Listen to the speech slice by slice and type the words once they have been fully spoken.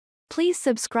Please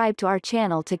subscribe to our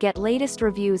channel to get latest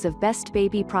reviews of best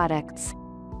baby products.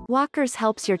 Walkers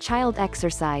helps your child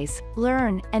exercise,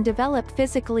 learn, and develop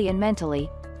physically and mentally.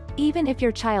 Even if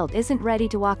your child isn't ready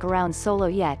to walk around solo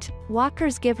yet,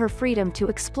 walkers give her freedom to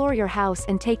explore your house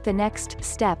and take the next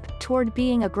step toward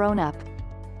being a grown-up.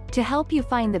 To help you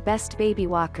find the best baby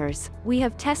walkers, we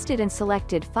have tested and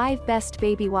selected 5 best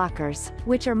baby walkers,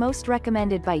 which are most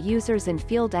recommended by users and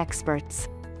field experts.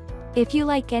 If you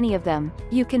like any of them,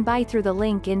 you can buy through the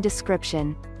link in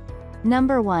description.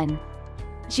 Number 1.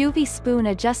 Joovy Spoon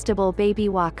Adjustable Baby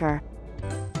Walker.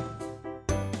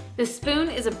 The spoon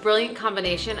is a brilliant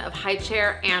combination of high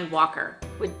chair and walker,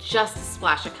 with just a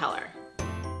splash of color.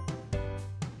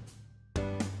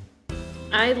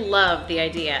 I love the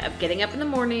idea of getting up in the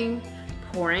morning,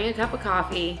 pouring a cup of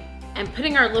coffee, and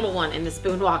putting our little one in the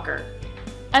spoon walker.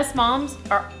 Us moms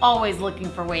are always looking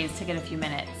for ways to get a few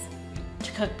minutes,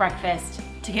 to cook breakfast,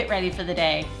 to get ready for the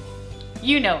day.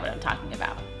 You know what I'm talking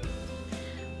about.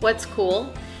 What's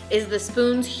cool is the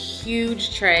spoon's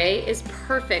huge tray is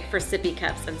perfect for sippy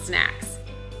cups and snacks.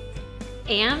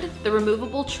 And the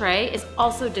removable tray is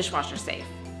also dishwasher safe.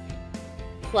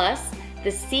 Plus,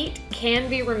 the seat can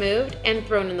be removed and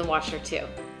thrown in the washer too.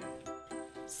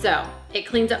 So, it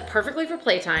cleans up perfectly for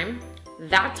playtime.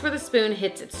 That's where the spoon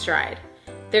hits its stride.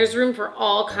 There's room for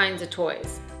all kinds of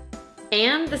toys.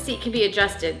 And the seat can be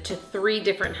adjusted to 3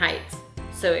 different heights,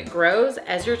 so it grows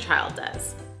as your child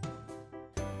does.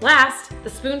 Last, the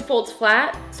spoon folds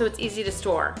flat so it's easy to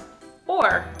store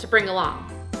or to bring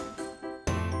along.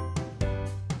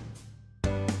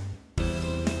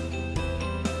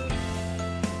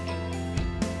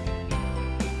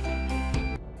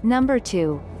 Number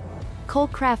 2.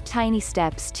 Kolcraft Tiny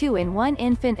Steps 2-in-1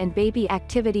 Infant and Baby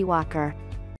Activity Walker.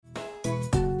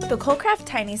 The Kolcraft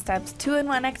Tiny Steps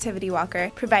 2-in-1 Activity Walker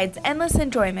provides endless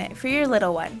enjoyment for your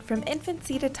little one from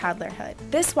infancy to toddlerhood.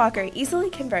 This walker easily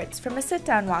converts from a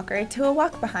sit-down walker to a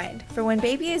walk-behind for when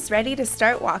baby is ready to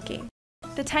start walking.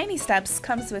 The Tiny Steps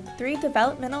comes with 3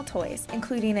 developmental toys,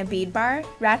 including a bead bar,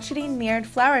 ratcheting mirrored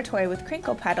flower toy with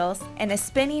crinkle petals, and a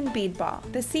spinning bead ball.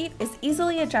 The seat is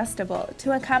easily adjustable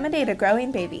to accommodate a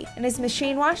growing baby and is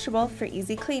machine washable for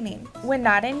easy cleaning. When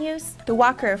not in use, the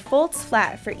walker folds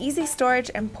flat for easy storage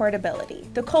and portability.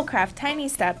 The Kolcraft Tiny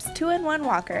Steps 2-in-1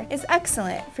 walker is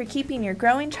excellent for keeping your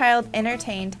growing child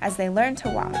entertained as they learn to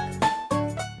walk.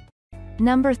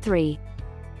 Number 3.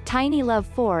 Tiny Love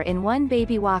 4-in-1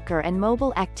 Baby Walker and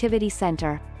Mobile Activity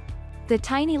Center. The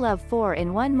Tiny Love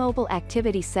 4-in-1 Mobile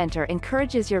Activity Center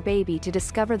encourages your baby to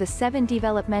discover the 7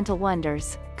 developmental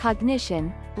wonders: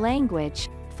 cognition, language,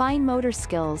 fine motor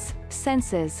skills,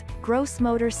 senses, gross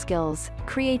motor skills,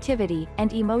 creativity,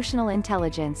 and emotional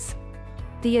intelligence.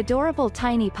 The adorable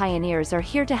tiny pioneers are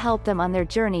here to help them on their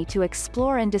journey to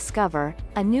explore and discover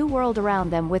a new world around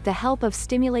them with the help of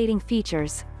stimulating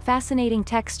features, fascinating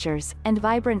textures, and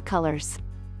vibrant colors.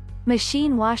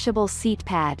 Machine washable seat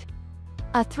pad.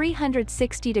 A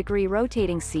 360-degree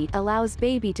rotating seat allows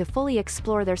baby to fully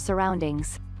explore their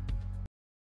surroundings.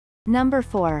 Number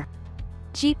 4.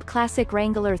 Jeep Classic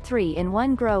Wrangler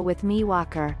 3-in-1 Grow With Me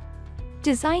Walker.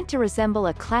 Designed to resemble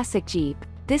a classic Jeep,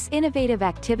 this innovative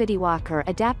activity walker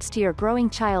adapts to your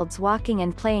growing child's walking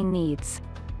and playing needs.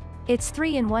 Its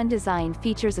 3-in-1 design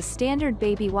features a standard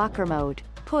baby walker mode,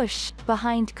 push,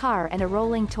 behind car, and a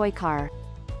rolling toy car.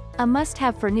 A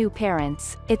must-have for new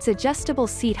parents, its adjustable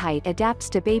seat height adapts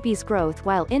to baby's growth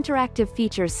while interactive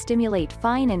features stimulate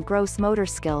fine and gross motor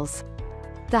skills.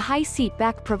 The high seat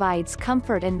back provides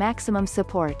comfort and maximum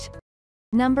support.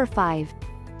 Number 5.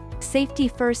 Safety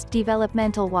First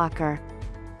Developmental Walker.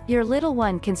 Your little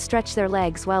one can stretch their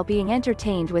legs while being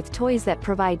entertained with toys that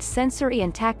provide sensory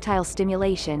and tactile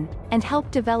stimulation, and help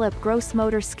develop gross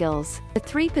motor skills. The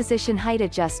 3-position height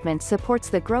adjustment supports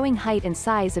the growing height and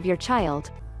size of your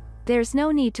child. There's no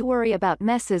need to worry about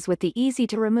messes with the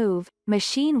easy-to-remove,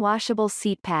 machine-washable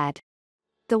seat pad.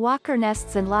 The walker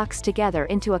nests and locks together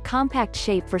into a compact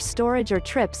shape for storage or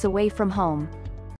trips away from home.